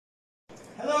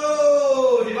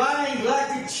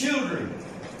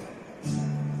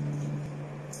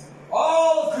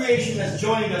creation has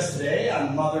joined us today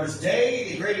on Mother's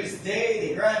Day, the greatest day,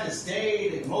 the grandest day,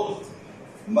 the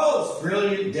most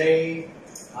brilliant day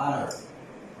on earth.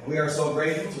 We are so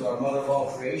grateful to our Mother of all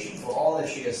creation for all that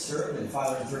she has served in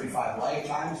 535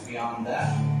 lifetimes beyond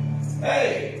that.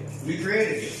 Hey, we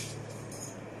created you.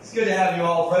 It's good to have you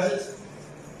all present.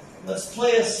 Let's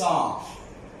play a song.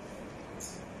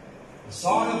 The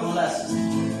Song of Blessing.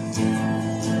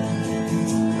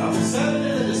 Number 7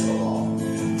 in the disco ball.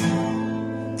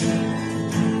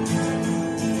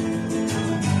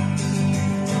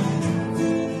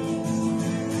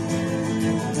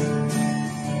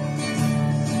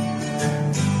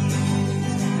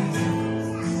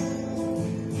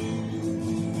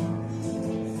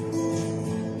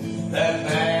 That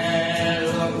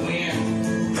bad luck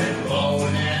wind been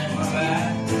blowing at my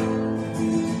back.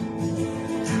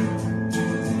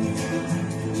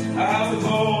 I was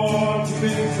born to be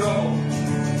in trouble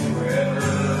wherever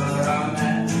I'm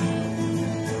at.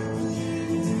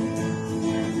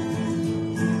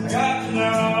 I got the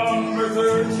number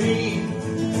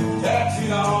 13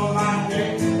 tattooed on my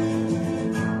neck.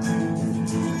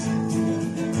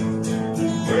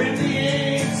 When the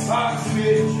ink starts to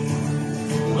itch,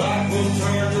 black will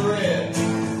turn to red.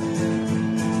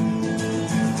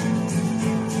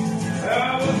 I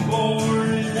was born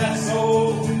in that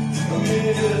soul of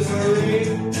misery.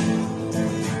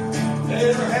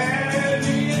 Never had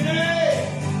me a day.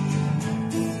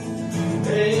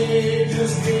 They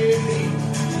just gave me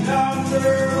a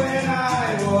number when I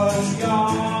was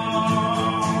young.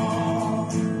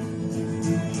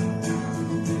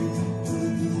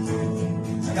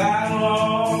 I got a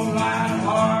long line of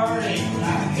heartache.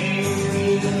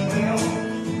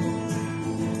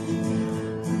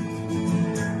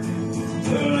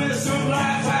 Some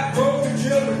lives like broken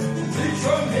children reach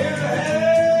from here to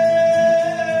heaven.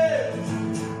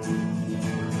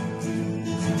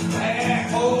 Black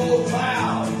cold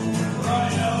clouds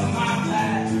running up my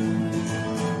back.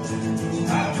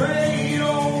 I pray you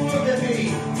don't look at me.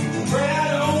 I pray I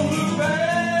don't look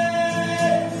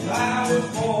back. I was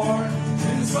born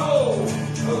in the soul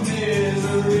of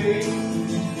misery.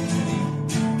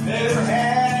 Never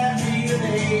had me a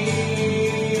day.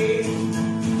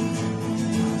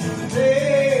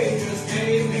 They just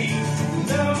gave me a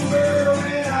number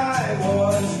when I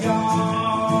was young.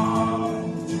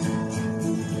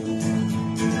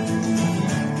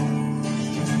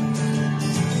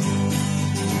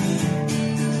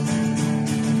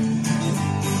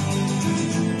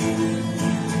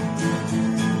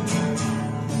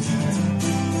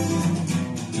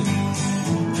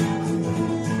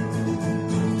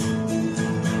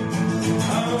 I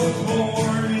was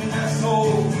born in that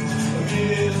soul of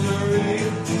misery.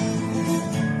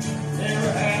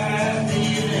 Never had me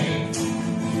a name.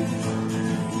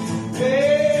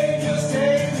 They just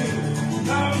gave me a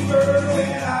number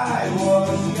when I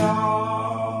was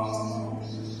young.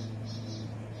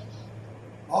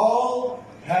 All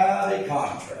had a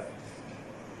contract.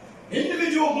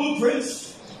 Individual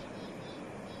blueprints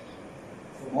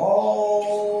from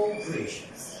all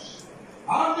creations.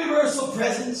 Omniversal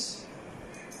presence,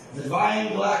 the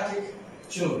divine galactic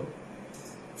children.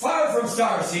 Fire from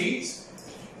star seeds,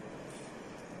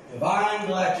 divine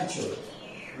galactic children.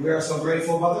 We are so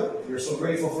grateful, Mother. We are so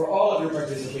grateful for all of your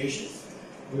participation.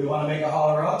 We want to make a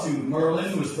holler out to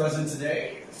Merlin, who is present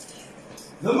today.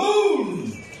 The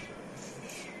Moon,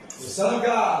 the Son of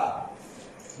God,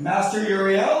 Master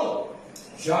Uriel,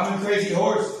 Shaman Crazy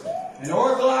Horse, and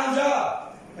Oracle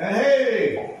Anja. And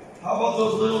hey, how about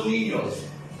those little niños?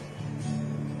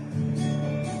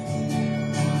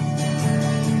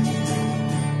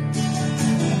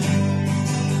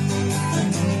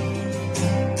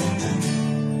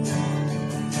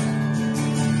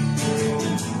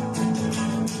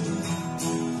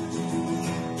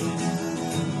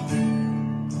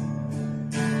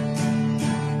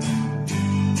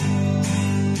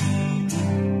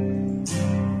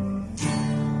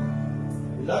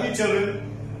 Love you, children.